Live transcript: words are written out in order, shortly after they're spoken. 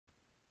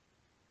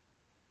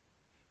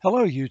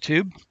Hello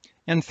YouTube,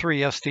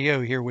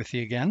 N3SDO here with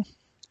you again.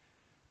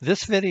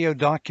 This video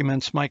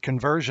documents my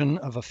conversion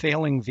of a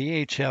failing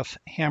VHF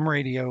ham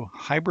radio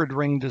hybrid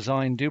ring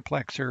design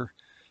duplexer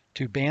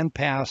to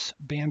bandpass,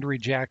 band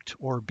reject,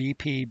 or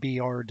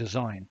BPBR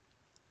design.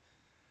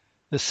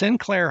 The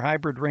Sinclair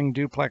hybrid ring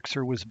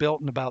duplexer was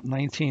built in about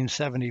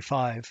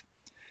 1975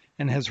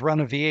 and has run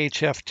a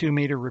VHF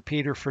 2-meter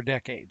repeater for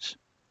decades.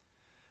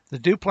 The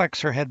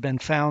duplexer had been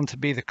found to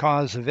be the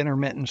cause of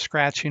intermittent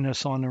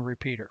scratchiness on the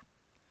repeater.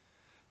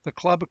 The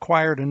club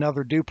acquired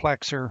another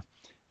duplexer,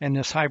 and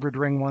this hybrid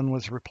ring one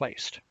was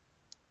replaced.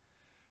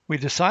 We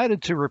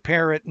decided to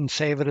repair it and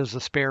save it as a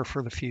spare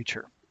for the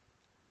future.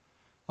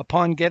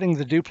 Upon getting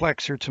the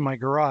duplexer to my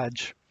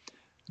garage,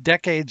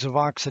 decades of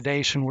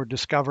oxidation were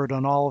discovered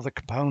on all of the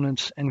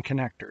components and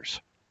connectors.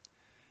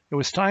 It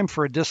was time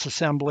for a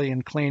disassembly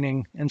and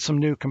cleaning and some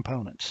new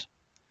components.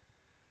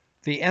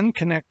 The end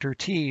connector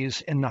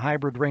T's in the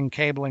hybrid ring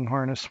cabling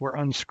harness were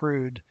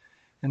unscrewed,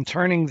 and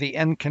turning the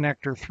end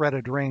connector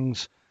threaded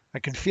rings, I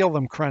could feel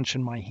them crunch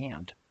in my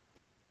hand.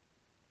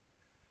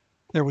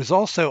 There was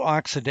also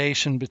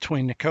oxidation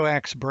between the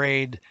coax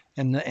braid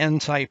and the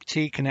N-type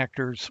T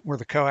connectors where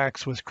the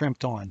coax was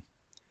crimped on.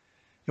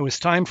 It was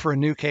time for a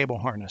new cable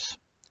harness.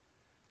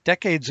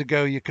 Decades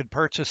ago, you could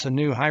purchase a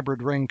new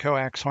hybrid ring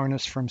coax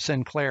harness from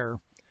Sinclair,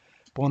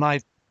 but when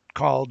I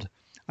called,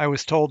 I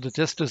was told that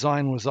this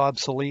design was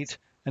obsolete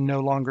and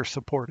no longer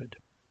supported.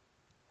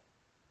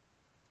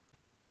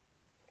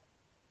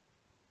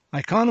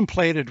 I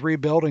contemplated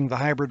rebuilding the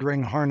hybrid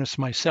ring harness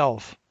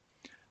myself.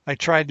 I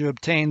tried to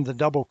obtain the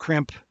double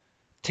crimp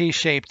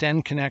T-shaped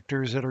end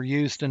connectors that are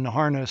used in the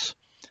harness,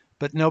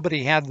 but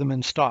nobody had them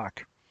in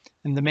stock,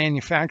 and the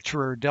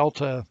manufacturer,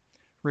 Delta,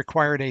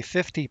 required a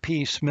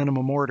 50-piece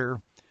minimum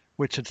order,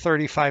 which at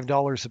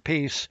 $35 a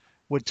piece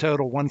would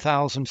total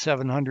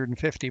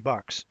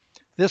 $1,750.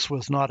 This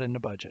was not in the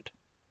budget.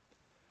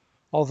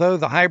 Although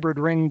the hybrid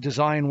ring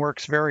design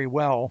works very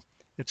well,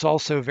 it's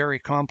also very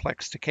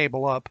complex to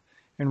cable up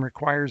and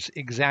requires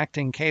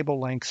exacting cable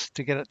lengths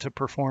to get it to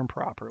perform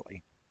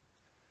properly.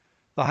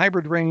 The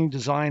hybrid ring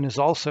design is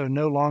also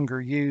no longer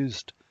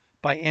used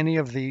by any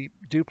of the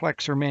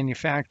duplexer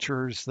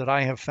manufacturers that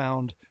I have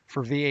found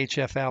for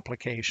VHF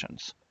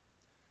applications.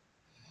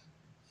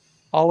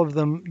 All of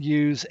them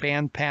use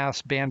band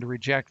pass, band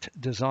reject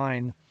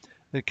design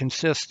that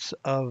consists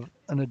of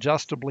an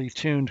adjustably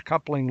tuned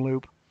coupling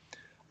loop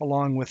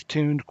along with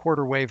tuned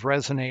quarter wave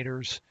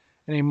resonators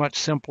and a much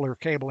simpler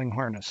cabling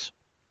harness.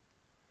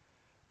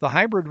 The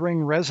hybrid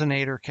ring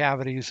resonator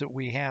cavities that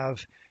we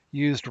have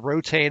used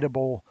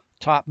rotatable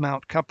top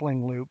mount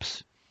coupling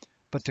loops,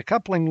 but the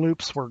coupling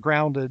loops were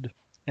grounded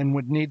and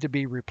would need to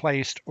be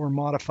replaced or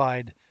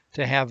modified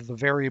to have the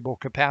variable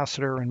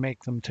capacitor and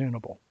make them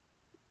tunable.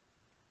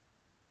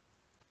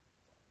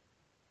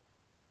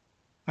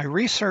 I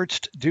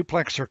researched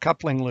duplexer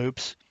coupling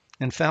loops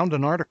and found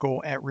an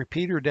article at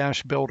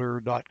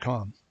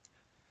repeater-builder.com.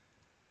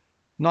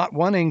 Not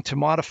wanting to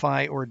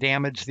modify or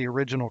damage the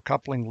original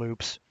coupling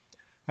loops,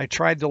 I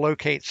tried to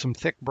locate some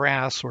thick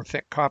brass or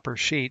thick copper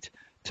sheet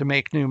to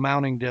make new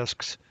mounting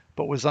discs,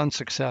 but was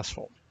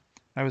unsuccessful.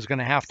 I was going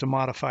to have to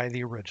modify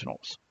the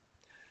originals.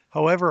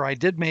 However, I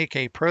did make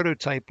a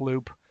prototype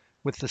loop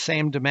with the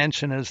same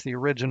dimension as the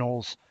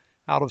originals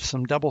out of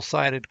some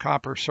double-sided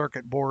copper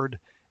circuit board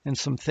and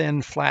some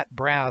thin flat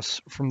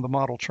brass from the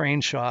model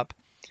train shop,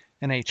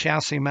 and a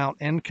chassis mount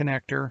end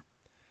connector,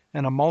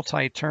 and a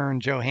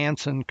multi-turn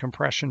Johansson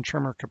compression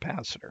trimmer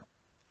capacitor.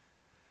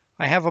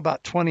 I have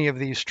about 20 of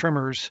these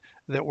trimmers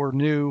that were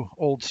new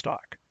old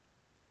stock.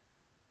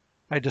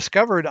 I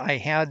discovered I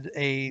had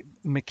a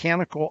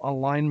mechanical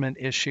alignment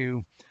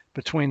issue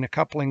between the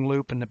coupling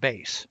loop and the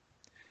base.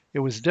 It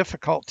was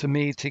difficult to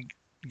me to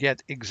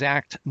get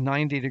exact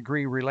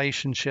 90-degree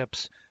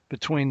relationships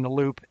between the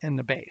loop and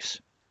the base.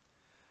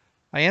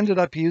 I ended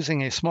up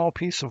using a small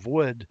piece of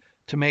wood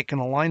to make an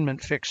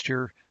alignment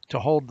fixture to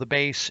hold the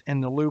base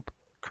and the loop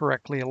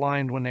correctly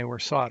aligned when they were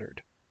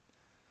soldered.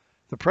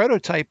 The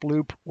prototype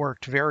loop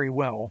worked very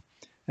well,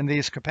 and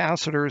these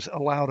capacitors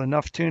allowed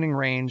enough tuning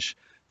range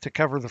to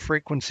cover the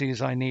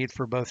frequencies I need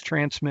for both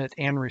transmit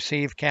and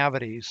receive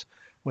cavities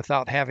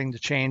without having to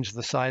change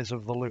the size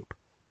of the loop.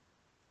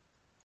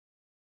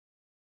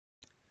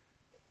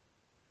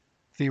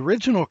 The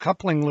original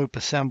coupling loop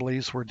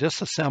assemblies were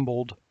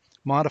disassembled,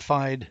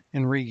 modified,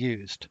 and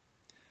reused.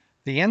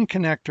 The end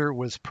connector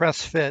was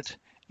press fit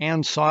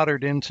and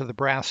soldered into the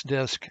brass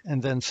disc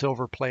and then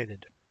silver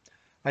plated.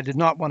 I did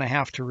not want to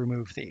have to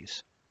remove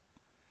these.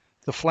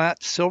 The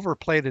flat silver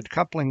plated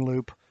coupling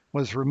loop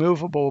was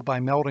removable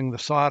by melting the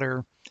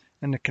solder,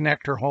 and the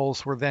connector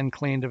holes were then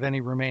cleaned of any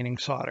remaining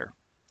solder.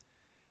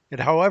 It,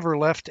 however,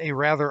 left a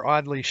rather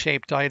oddly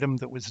shaped item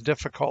that was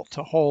difficult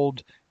to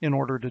hold in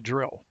order to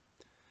drill.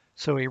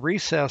 So a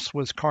recess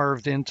was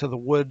carved into the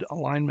wood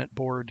alignment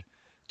board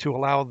to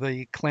allow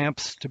the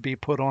clamps to be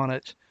put on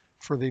it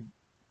for the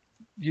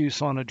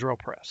use on a drill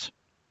press.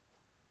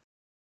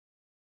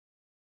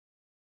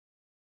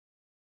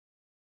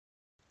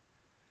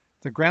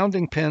 The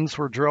grounding pins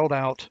were drilled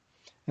out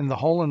and the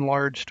hole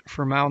enlarged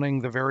for mounting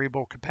the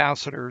variable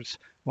capacitors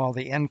while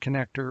the end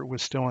connector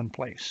was still in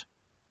place.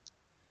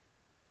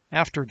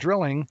 After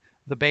drilling,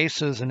 the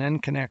bases and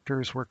end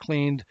connectors were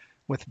cleaned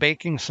with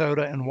baking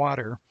soda and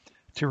water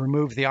to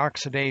remove the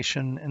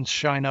oxidation and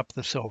shine up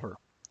the silver.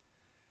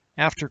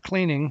 After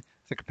cleaning,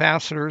 the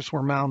capacitors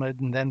were mounted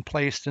and then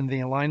placed in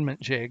the alignment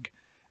jig,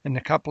 and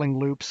the coupling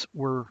loops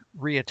were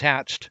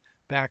reattached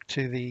back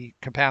to the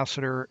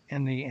capacitor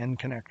and the end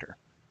connector.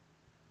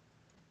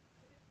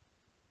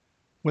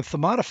 With the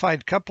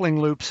modified coupling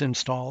loops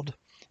installed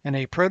and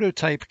a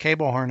prototype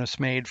cable harness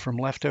made from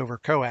leftover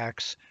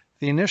coax,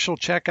 the initial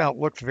checkout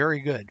looked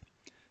very good.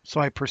 So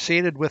I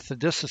proceeded with the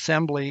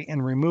disassembly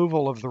and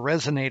removal of the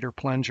resonator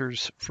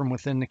plungers from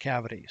within the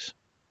cavities.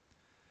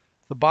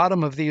 The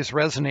bottom of these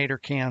resonator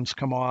cans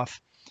come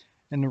off,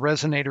 and the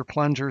resonator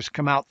plungers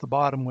come out the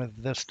bottom with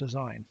this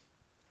design.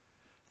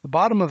 The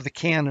bottom of the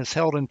can is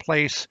held in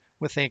place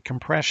with a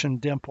compression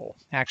dimple,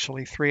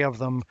 actually 3 of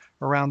them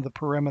around the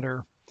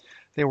perimeter.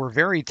 They were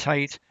very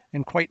tight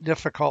and quite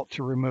difficult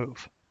to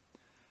remove.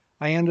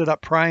 I ended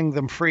up prying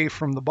them free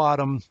from the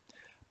bottom,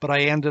 but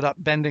I ended up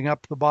bending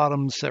up the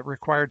bottoms that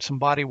required some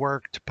body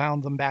work to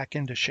pound them back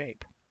into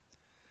shape.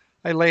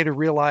 I later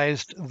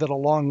realized that a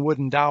long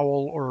wooden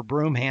dowel or a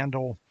broom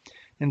handle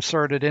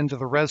inserted into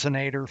the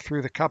resonator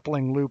through the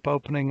coupling loop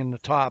opening in the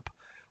top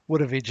would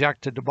have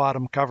ejected the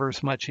bottom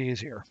covers much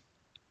easier.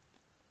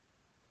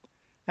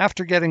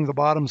 After getting the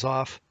bottoms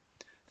off,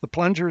 the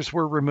plungers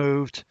were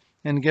removed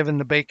and given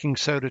the baking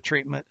soda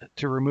treatment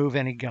to remove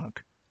any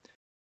gunk.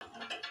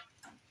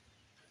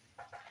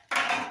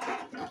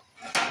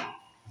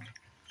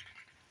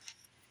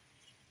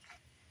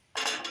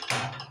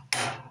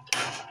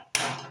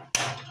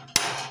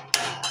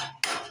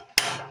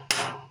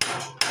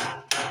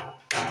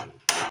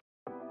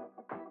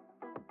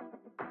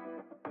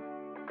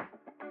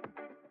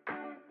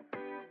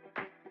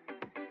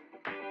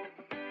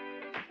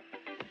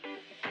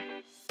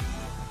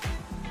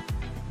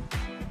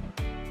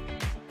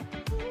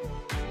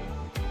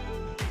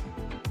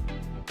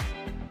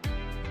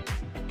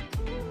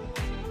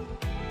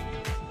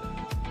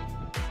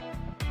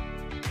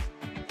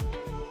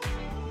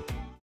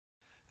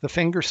 The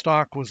finger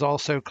stock was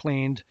also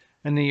cleaned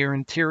and the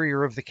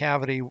interior of the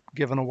cavity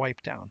given a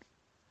wipe down.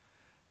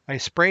 I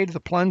sprayed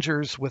the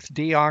plungers with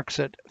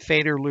deoxit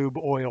Fader lube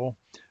oil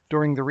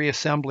during the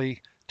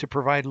reassembly to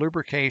provide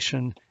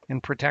lubrication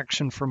and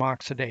protection from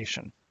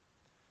oxidation.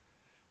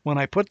 When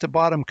I put the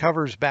bottom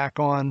covers back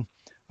on,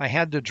 I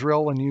had to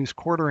drill and use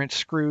 1/4-inch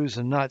screws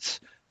and nuts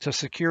to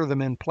secure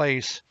them in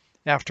place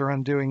after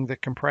undoing the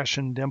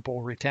compression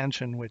dimple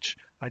retention, which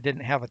I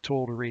didn't have a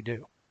tool to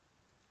redo.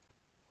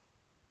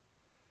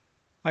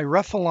 I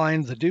rough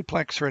aligned the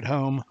Duplexer at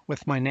home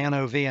with my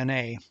Nano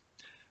VNA,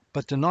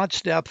 but the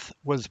notch depth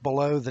was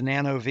below the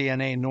Nano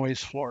VNA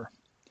noise floor.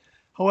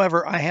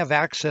 However, I have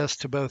access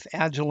to both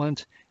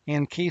Agilent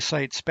and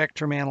Keysight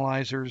spectrum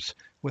analyzers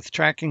with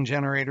tracking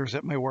generators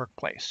at my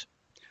workplace.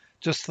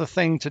 Just the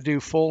thing to do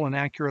full and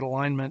accurate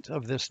alignment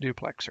of this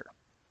Duplexer.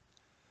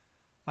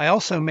 I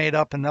also made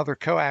up another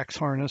coax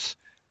harness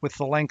with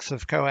the lengths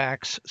of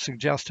coax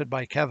suggested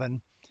by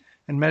Kevin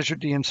and measured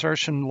the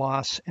insertion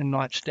loss and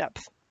notch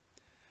depth.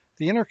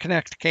 The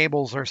interconnect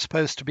cables are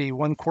supposed to be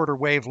 1/4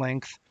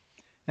 wavelength,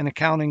 and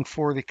accounting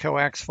for the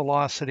coax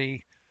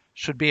velocity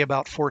should be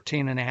about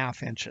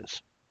 14.5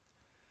 inches.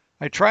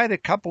 I tried a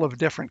couple of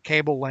different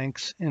cable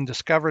lengths and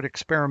discovered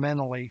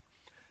experimentally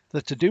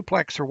that the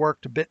Duplexer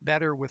worked a bit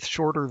better with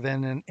shorter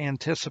than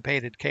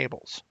anticipated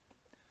cables.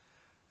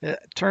 It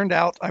turned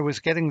out I was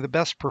getting the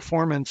best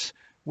performance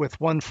with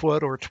 1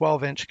 foot or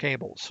 12-inch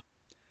cables.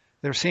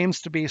 There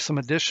seems to be some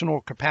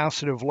additional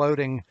capacitive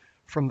loading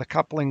from the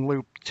coupling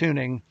loop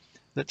tuning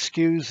that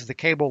skews the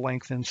cable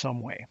length in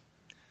some way.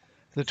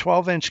 The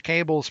 12-inch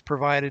cables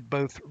provided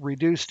both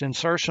reduced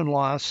insertion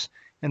loss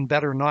and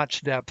better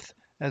notch depth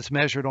as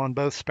measured on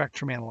both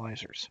spectrum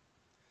analyzers.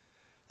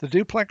 The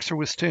Duplexer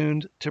was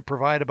tuned to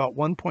provide about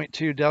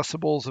 1.2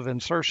 decibels of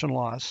insertion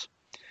loss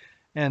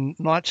and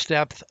notch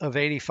depth of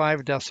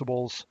 85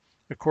 decibels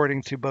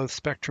according to both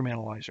spectrum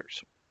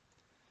analyzers.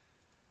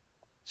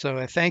 So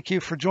I thank you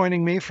for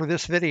joining me for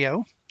this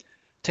video.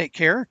 Take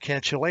care,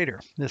 catch you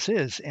later. This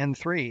is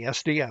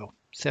N3SDO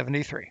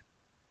 73.